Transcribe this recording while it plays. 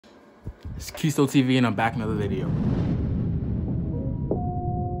It's Kiso TV and I'm back in another video.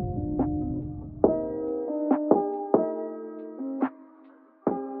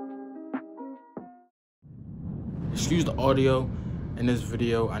 Excuse the audio in this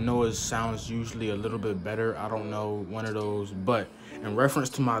video. I know it sounds usually a little bit better. I don't know, one of those. But in reference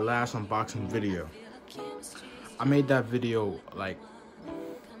to my last unboxing video, I made that video like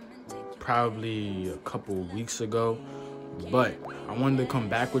probably a couple weeks ago. But I wanted to come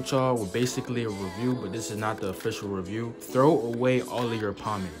back with y'all with basically a review, but this is not the official review. Throw away all of your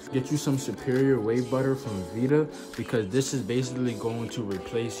pomades. Get you some Superior Whey Butter from Vita, because this is basically going to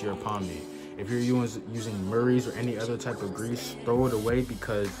replace your pomade. If you're using Murray's or any other type of grease, throw it away,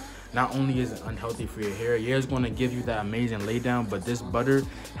 because not only is it unhealthy for your hair, yeah, it's going to give you that amazing lay down, but this butter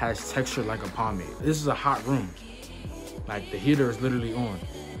has texture like a pomade. This is a hot room. Like, the heater is literally on.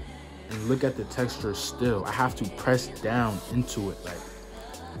 And look at the texture still. I have to press down into it. Like,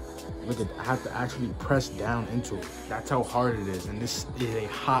 look at, I have to actually press down into it. That's how hard it is. And this is a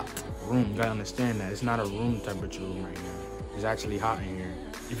hot room. You gotta understand that. It's not a room temperature room right now. It's actually hot in here.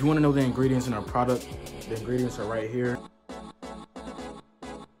 If you wanna know the ingredients in our product, the ingredients are right here.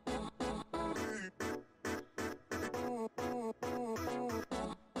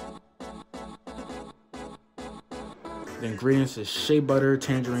 The ingredients is shea butter,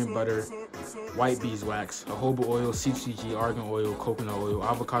 tangerine butter, white beeswax, jojoba oil, CCG, argan oil, coconut oil,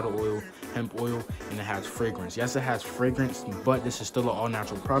 avocado oil, hemp oil, and it has fragrance. Yes, it has fragrance, but this is still an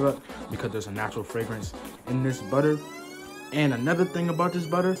all-natural product because there's a natural fragrance in this butter. And another thing about this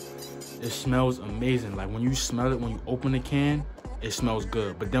butter, it smells amazing. Like, when you smell it, when you open the can, it smells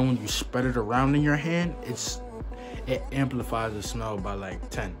good. But then when you spread it around in your hand, it amplifies the smell by like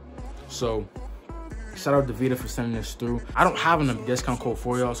 10. So shout out to Vita for sending this through. I don't have a discount code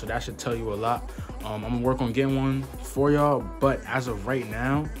for y'all, so that should tell you a lot. I'm gonna work on getting one for y'all, but as of right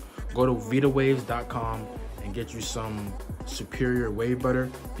now, go to vitawaves.com and get you some Superior Whey Butter,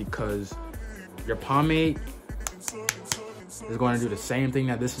 because your pomade is going to do the same thing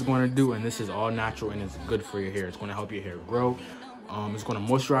that this is going to do, and this is all natural and it's good for your hair. It's going to help your hair grow. It's going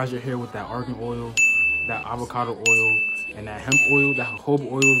to moisturize your hair with that argan oil, that avocado oil, and that hemp oil. That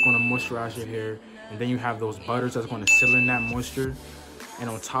jojoba oil is going to moisturize your hair. And then you have those butters that's going to seal in that moisture. And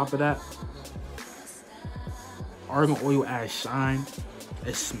on top of that, argan oil adds shine.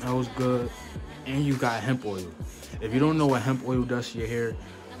 It smells good. And you got hemp oil. If you don't know what hemp oil does to your hair,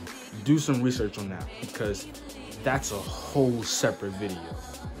 do some research on that, because that's a whole separate video.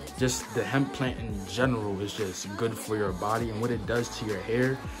 Just the hemp plant in general is just good for your body, and what it does to your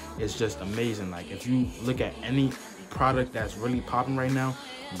hair is just amazing. Like, if you look at any product that's really popping right now,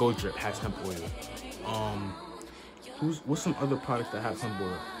 Go Drip has hemp oil. What's some other products that have hemp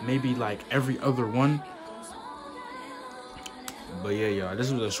oil? Maybe like every other one. But yeah, y'all,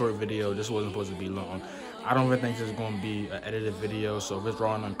 this was a short video. This wasn't supposed to be long. I don't really think this is going to be an edited video, so if it's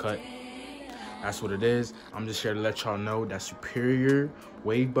raw and uncut, that's what it is. I'm just here to let y'all know that Superior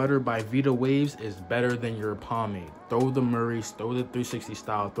Whey Butter by Vita Waves is better than your pomade. Throw the Murray's, throw the 360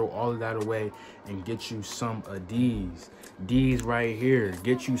 style, throw all of that away and get you some of these. These right here.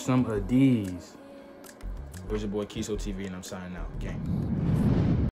 Get you some of these. It was your boy Kiso TV and I'm signing out. Gang.